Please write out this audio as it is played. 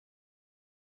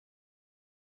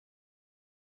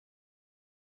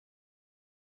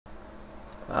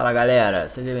Fala galera,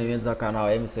 sejam bem-vindos ao canal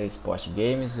MC Sport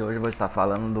Games. Hoje eu vou estar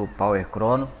falando do Power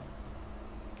Chrono.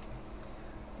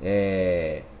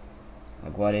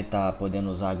 Agora ele está podendo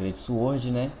usar a Great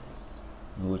Sword, né?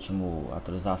 No último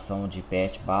atualização de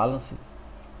patch balance,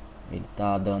 ele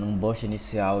está dando um burst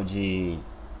inicial de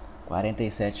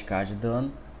 47k de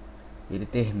dano. Ele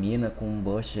termina com um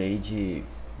burst aí de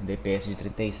DPS de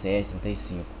 37,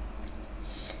 35.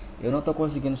 Eu não estou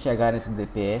conseguindo chegar nesse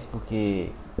DPS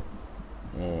porque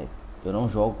eu não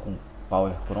jogo com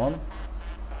Power Chrono,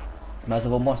 mas eu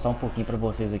vou mostrar um pouquinho para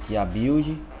vocês aqui a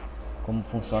build, como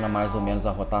funciona mais ou menos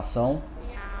a rotação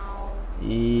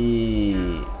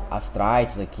e as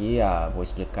traits aqui. Vou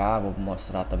explicar, vou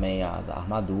mostrar também a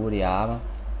armadura e a arma.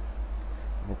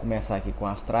 Vou começar aqui com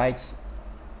as traits.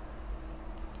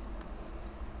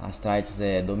 As traits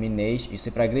é Domination, isso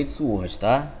é para Great Sword,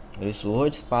 tá? Great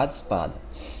Sword, espada.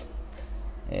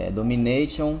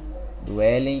 Domination,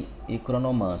 Dueling e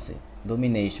Chronomancer.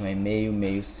 Domination é meio,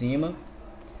 meio, cima.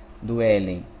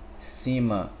 Dueling,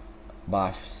 cima,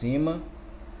 baixo, cima.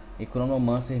 E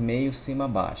Chronomancer, meio, cima,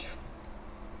 baixo.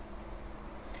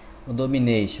 O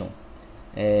Domination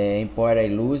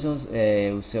Empowers Illusions,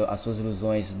 as suas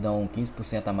ilusões dão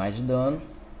 15% a mais de dano.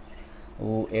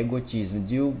 O Egotismo,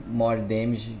 deal more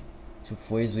damage to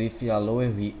foes with a lower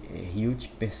hit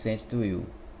percent to you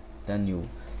than you.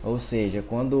 Ou seja,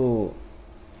 quando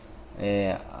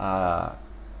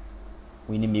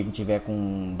o inimigo tiver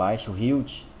com baixo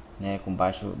hit, né, com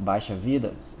baixa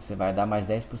vida, você vai dar mais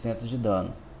 10% de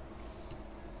dano.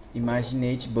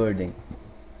 Imaginate Burden,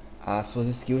 as suas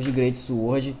skills de Great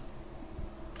Sword,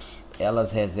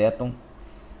 elas resetam,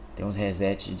 tem uns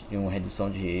reset de uma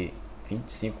redução de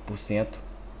 25%,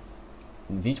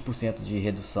 20% de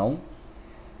redução,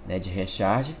 né, de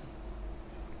recharge.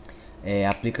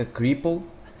 Aplica Cripple.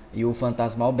 E o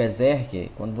Fantasmal Berserker,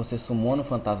 quando você summona o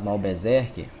Fantasmal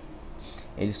Berserker,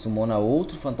 ele summona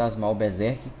outro Fantasmal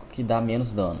Berserker que dá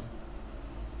menos dano.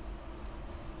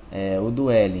 O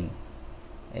Dueling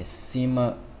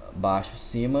cima, baixo,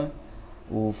 cima.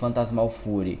 O Fantasmal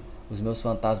Fury, os meus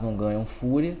fantasmas ganham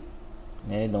Fúria,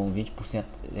 né, dão 20%,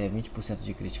 20%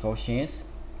 de Critical Chance.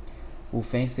 O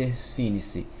Fencer's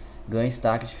Finish ganha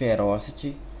stack de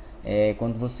Ferocity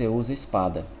quando você usa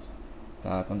espada.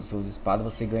 Tá? Quando você usa espada,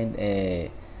 você ganha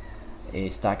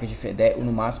stack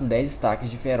no máximo 10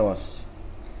 stacks de Ferocity.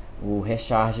 O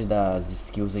recharge das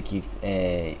skills aqui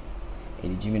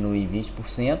ele diminui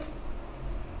 20%.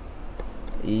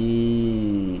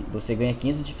 E você ganha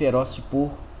 15 de Ferocity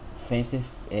por Fencer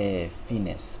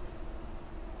Finesse.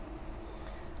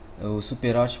 O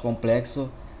Super Out Complexo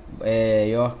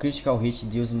Your Critical Hit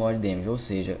deals more damage, ou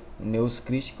seja, meus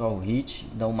Critical Hit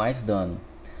dão mais dano.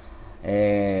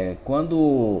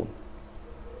 Quando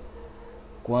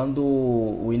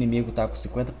o inimigo está com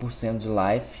 50% de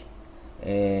life,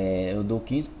 eu dou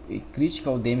 15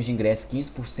 Critical Damage ingresso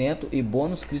 15% e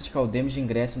bônus Critical Damage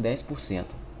ingresso 10%.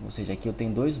 Ou seja, aqui eu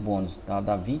tenho dois bônus, tá?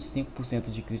 Dá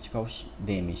 25% de Critical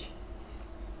Damage.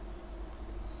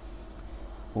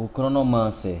 O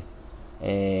Chronomancer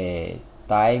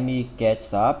Time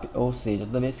Catch Up, ou seja,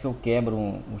 toda vez que eu quebro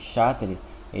um Shatter,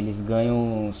 eles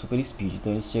ganham Super Speed,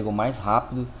 então eles chegam mais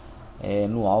rápido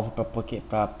no alvo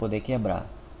para poder quebrar.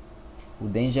 O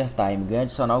Danger Time ganha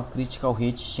adicional Critical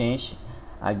Hit Chance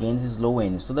against Slow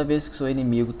Enemies. Toda vez que seu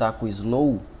inimigo tá com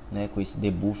Slow, né, com esse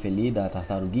debuff ali da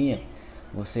tartaruguinha,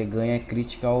 você ganha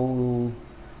Critical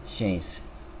Chance.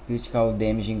 Critical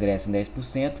Damage ingressa em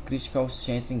 10%, Critical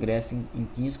Chance ingressa em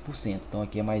 15%. Então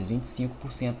aqui é mais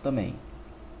 25% também.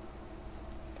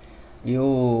 E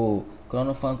o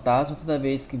Chrono Fantasma, toda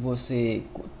vez que você...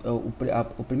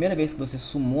 a primeira vez que você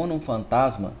summona um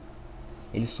fantasma,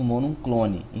 ele summona um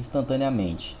clone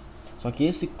instantaneamente. Só que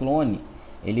esse clone,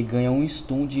 ele ganha um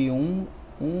stun de um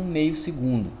meio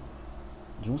segundo.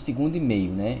 De 1,5 segundo,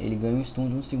 né? Ele ganha um stun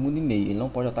de 1,5 segundo. Ele não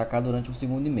pode atacar durante 1,5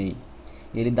 segundo.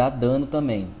 Ele dá dano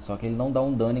também, só que ele não dá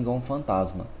um dano igual um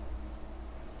fantasma.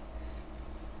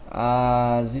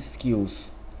 As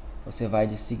skills, você vai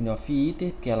de Sign of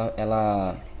Ether, porque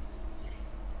ela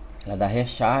dá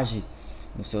recharge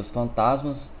nos seus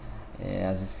fantasmas.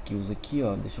 As skills aqui,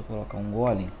 ó, deixa eu colocar um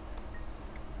golem.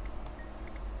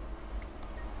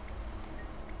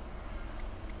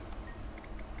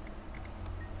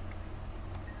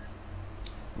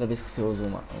 Toda vez que você usa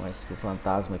uma skill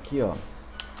fantasma aqui, ó,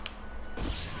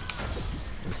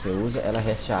 você usa, ela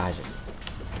recharge.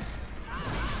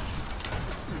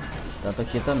 Tanto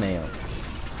aqui também, ó.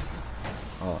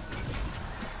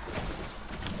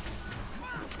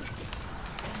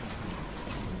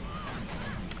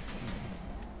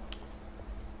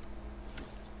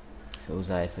 Se eu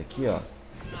usar essa aqui, ó,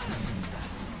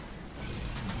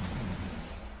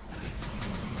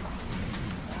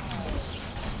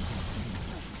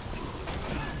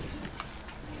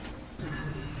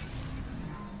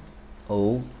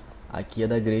 Ou aqui é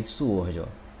da Great Sword, ó.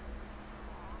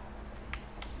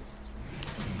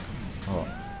 Ó.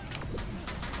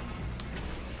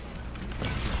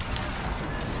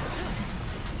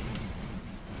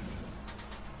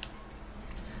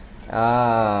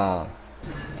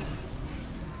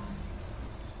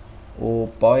 O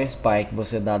Power Spike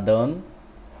você dá dano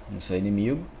no seu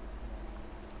inimigo.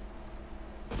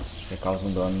 Você causa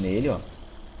um dano nele, ó.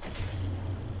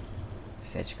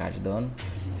 7k de dano,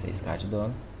 6k de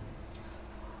dano.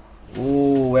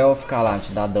 O Elf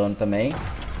Calamity dá dano também.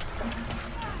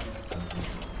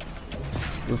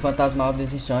 E o Fantasmal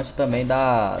Desinstante também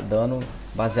dá dano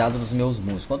baseado nos meus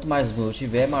moves. Quanto mais moves eu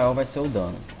tiver, maior vai ser o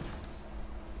dano.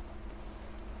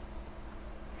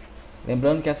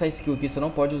 Lembrando que essa skill aqui você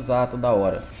não pode usar toda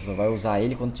hora. Você só vai usar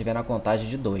ele quando tiver na contagem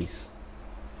de 2.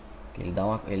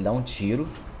 Ele dá um tiro.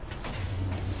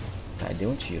 Tá, deu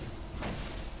um tiro.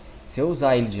 Se eu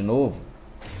usar ele de novo,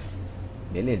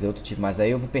 beleza, outro tiro. Mas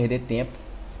aí eu vou perder tempo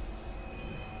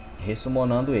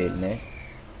ressummonando ele, né?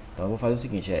 Então eu vou fazer o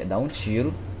seguinte, dar um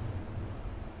tiro.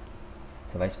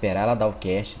 Você vai esperar ela dar o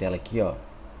cast dela aqui, ó.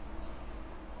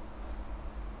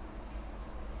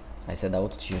 Aí você dá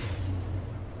outro tiro.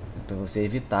 Pra você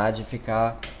evitar de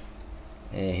ficar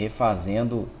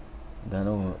refazendo,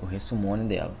 dando o ressummon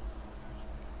dela.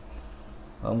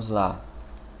 Vamos lá.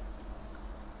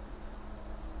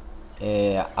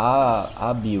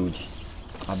 A build.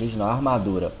 A build não, a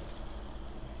armadura.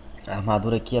 A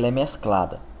armadura aqui ela é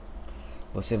mesclada.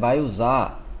 Você vai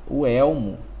usar o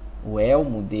elmo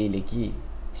dele aqui,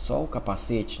 só o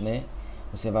capacete, né?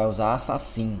 Você vai usar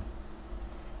Assassin,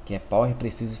 que é Power,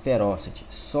 Precisa e Ferocity.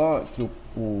 Só que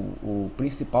o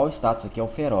principal status aqui é o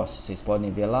Ferocity. Vocês podem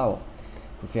ver lá, ó.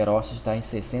 O Ferocity está em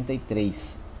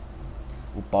 63.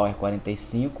 O Power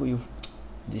 45 e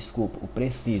o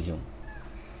Precision.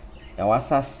 É o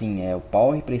Assassin, é o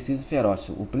Power, Precision e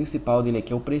Ferocity. O principal dele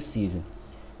aqui é o Precision.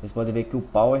 Vocês podem ver que o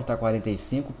Power está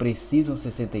 45, Precision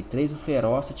 63, o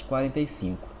Ferocity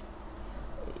 45.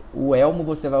 O elmo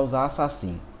você vai usar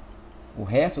Assassin. O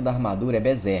resto da armadura é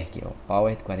Berserker, ó.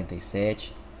 Power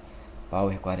 47,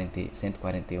 Power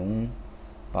 141,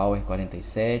 Power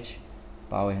 47,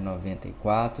 Power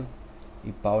 94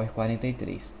 e Power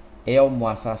 43. Elmo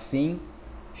Assassin,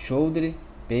 shoulder,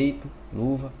 peito,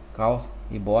 luva, calça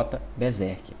e bota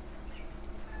Berserker.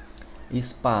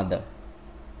 Espada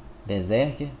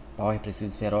Berserker, Power,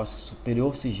 Preciso, Feroz,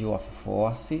 Superior Sigil of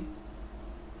Force.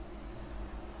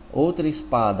 Outra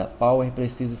espada, Power,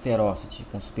 Preciso, Ferocity,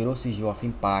 com Superior Sigil of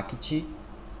Impact.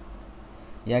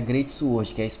 E a Great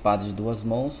Sword, que é a espada de duas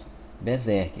mãos,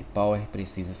 Berserker, Power,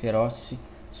 Preciso, Ferocity,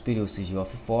 Superior Sigil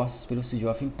of Force, Superior Sigil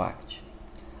of Impact.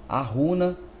 A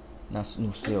runa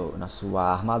na sua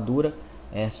armadura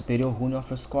é Superior Rune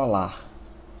of Escolar,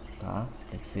 tá?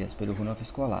 Tem que ser a Superior Rune of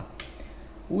Escolar.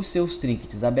 Os seus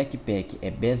trinkets, a backpack é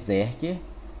Berserker,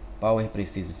 Power,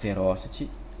 Precisa e Ferocity.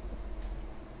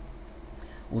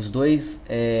 Os dois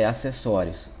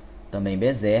acessórios, também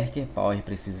Berserker, Power,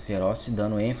 Precisa e Ferocity,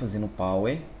 dando ênfase no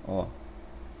Power, ó.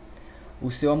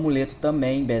 O seu amuleto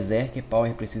também Berserker,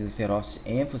 Power, Precisa e Ferocity,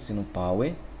 ênfase no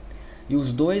Power. E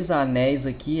os dois anéis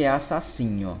aqui é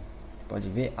Assassin, ó. Pode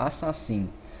ver, Assassin.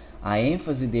 A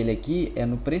ênfase dele aqui é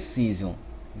no Precision.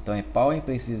 Então é Power,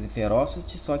 Precisa e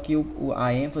Ferocity, só que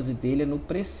a ênfase dele é no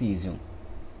Precision.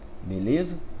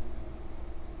 Beleza?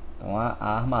 Então a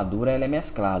armadura ela é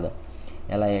mesclada.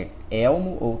 Ela é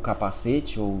elmo ou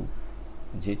capacete, ou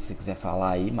do jeito que você quiser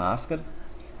falar aí, máscara,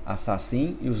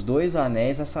 Assassin, e os dois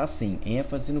anéis Assassin,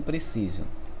 ênfase no Precision.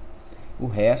 O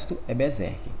resto é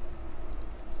Berserker.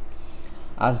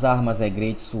 As armas é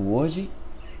Great Sword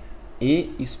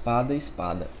e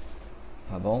espada,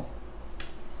 tá bom?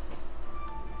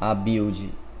 A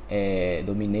build é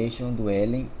Domination,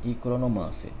 Dueling e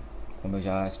Chronomancer. Como eu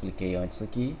já expliquei antes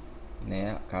aqui,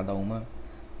 né? Cada uma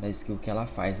da skill que ela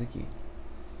faz aqui.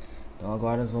 Então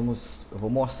agora eu vou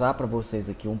mostrar para vocês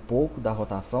aqui um pouco da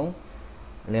rotação.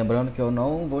 Lembrando que eu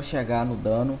não vou chegar no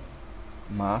dano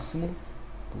máximo,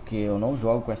 porque eu não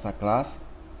jogo com essa classe.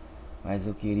 Mas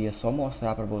eu queria só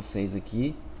mostrar para vocês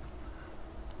aqui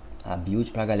a build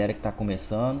para a galera que está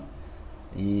começando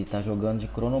e tá jogando de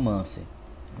Chronomancer.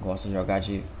 Gosto de jogar,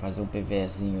 de fazer um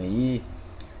PVzinho aí,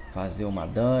 fazer uma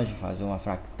dungeon, fazer uma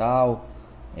Fractal.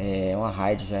 Uma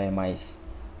raid já é mais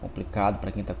complicado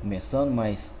para quem está começando,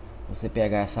 mas você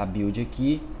pegar essa build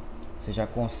aqui, você já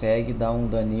consegue dar um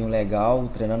daninho legal,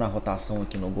 treinando a rotação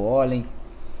aqui no Golem,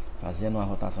 fazendo uma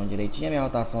rotação direitinho. A minha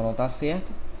rotação não está certa,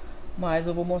 mas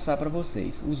eu vou mostrar para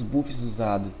vocês. Os buffs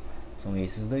usados são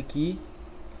esses daqui,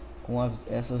 com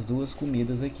essas duas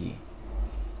comidas aqui,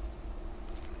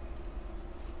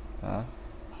 tá?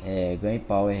 Ganhe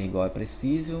power igual a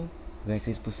precision, ganhe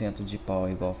 6% de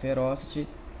power igual a ferocity,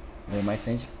 ganhe mais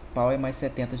 100 de power mais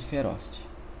 70 de ferocity.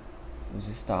 Os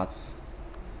status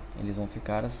eles vão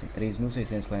ficar assim: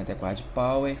 3.644 de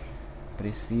power,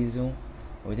 precision,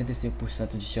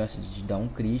 85% de chance de dar um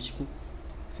crítico,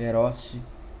 ferocity,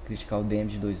 critical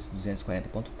damage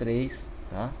 240.3,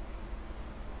 tá?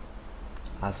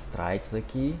 As traits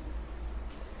aqui.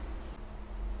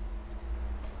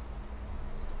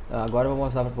 Agora eu vou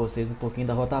mostrar para vocês um pouquinho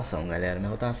da rotação, galera.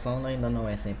 Minha rotação ainda não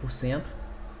é 100%,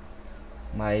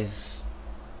 mas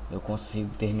eu consigo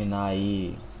terminar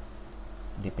aí,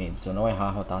 depende, se eu não errar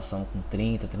a rotação com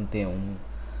 30, 31,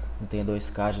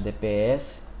 32k de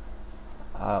DPS.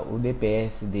 O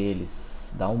DPS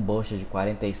deles dá um burst de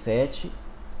 47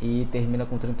 e termina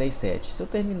com 37. Se eu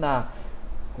terminar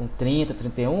com 30,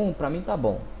 31, pra mim tá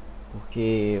bom,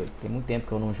 porque tem muito tempo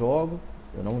que eu não jogo.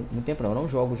 Eu não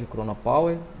jogo de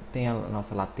Chronopower, tem a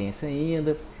nossa latência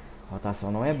ainda, a rotação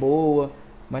não é boa,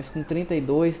 mas com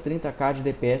 32, 30k de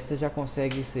DPS você já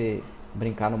consegue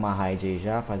brincar numa raid aí,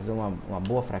 já fazer uma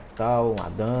boa Fractal, uma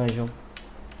dungeon.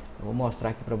 Eu vou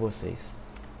mostrar aqui pra vocês.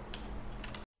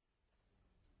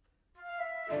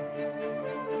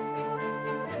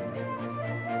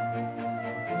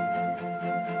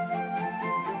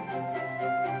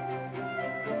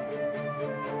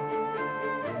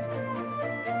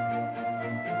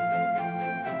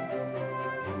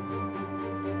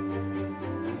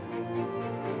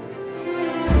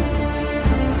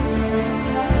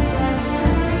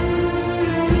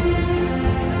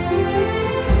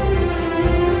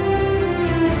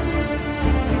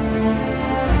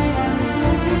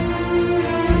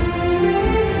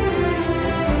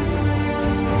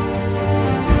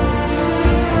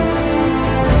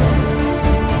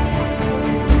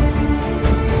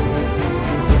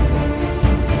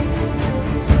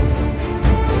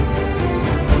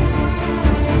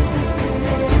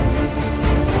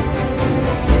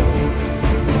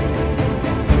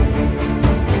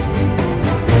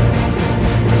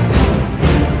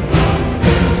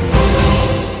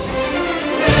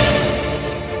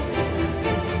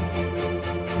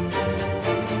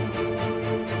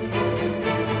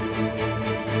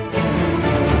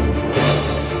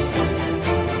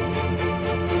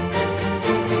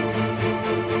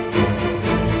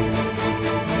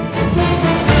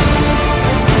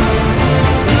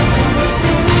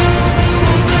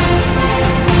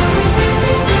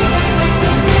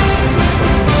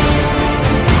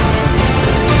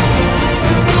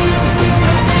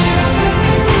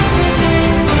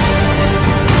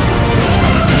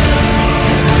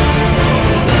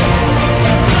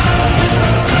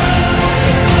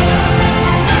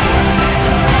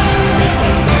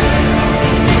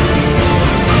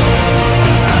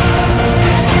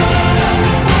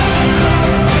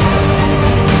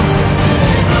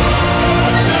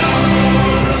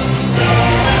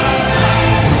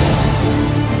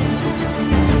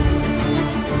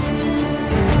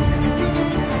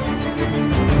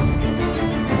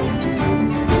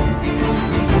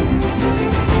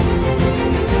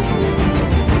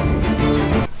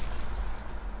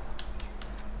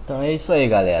 Então é isso aí,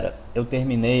 galera. Eu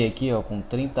terminei aqui, ó, com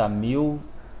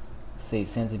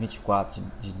 30.624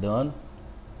 de dano.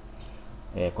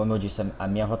 Como eu disse, a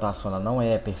minha rotação ela não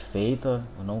é perfeita,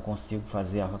 eu não consigo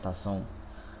fazer a rotação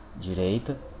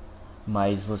direita,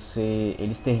 mas o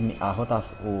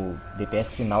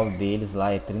DPS final deles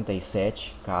lá é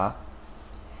 37k.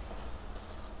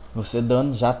 Você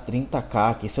dando já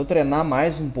 30k aqui. Se eu treinar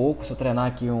mais um pouco, se eu treinar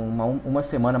aqui uma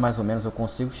semana mais ou menos, eu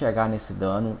consigo chegar nesse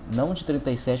dano, não de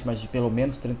 37, mas de pelo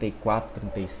menos 34,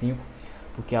 35,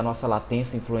 porque a nossa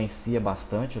latência influencia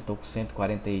bastante. Eu tô com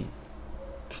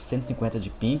 150 de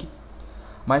ping,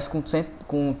 mas com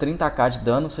 30k de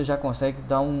dano você já consegue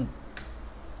dar um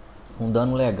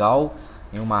dano legal.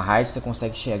 Em uma raid você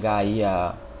consegue chegar aí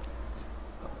a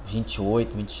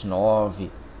 28,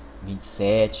 29,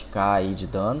 27k aí de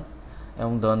dano. É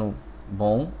um dano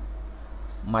bom,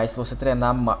 mas se você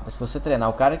treinar,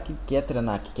 o cara que quer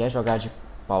treinar, que quer jogar de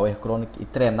Power Chrono e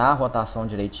treinar a rotação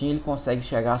direitinho, ele consegue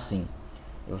chegar assim.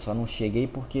 Eu só não cheguei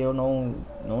porque eu não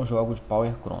jogo de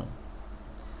Power Chrono,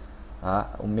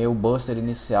 tá? O meu buster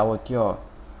inicial aqui, ó,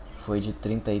 foi de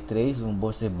 33, um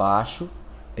buster baixo,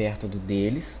 perto do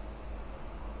deles,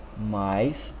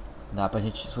 mas dá pra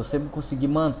gente, se você conseguir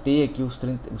manter aqui os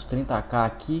 30k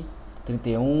aqui,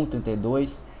 31,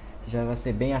 32, já vai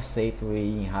ser bem aceito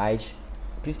aí em raid,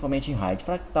 principalmente em raid.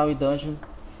 Fractal e dungeon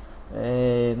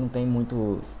não tem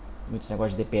muito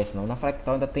negócio de DPS não. Na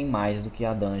Fractal ainda tem mais do que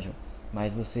a dungeon,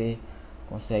 mas você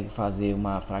consegue fazer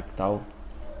uma Fractal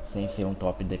sem ser um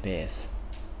top DPS.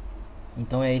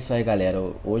 Então é isso aí, galera.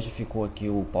 Hoje ficou aqui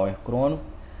o Power Chrono.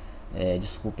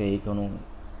 Desculpe aí que eu não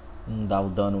dá o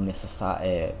dano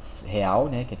necessário, real,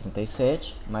 né, que é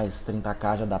 37, mas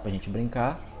 30k já dá pra gente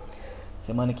brincar.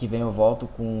 Semana que vem eu volto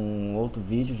com outro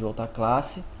vídeo de outra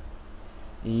classe.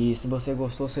 E se você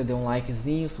gostou, você dê um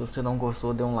likezinho. Se você não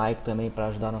gostou, dê um like também para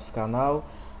ajudar nosso canal.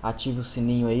 Ative o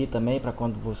sininho aí também para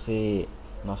quando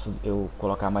eu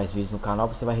colocar mais vídeos no canal,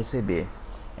 você vai receber.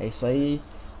 É isso aí.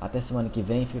 Até semana que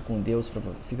vem. Fica com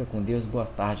Deus. Boa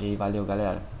tarde aí. Valeu,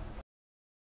 galera.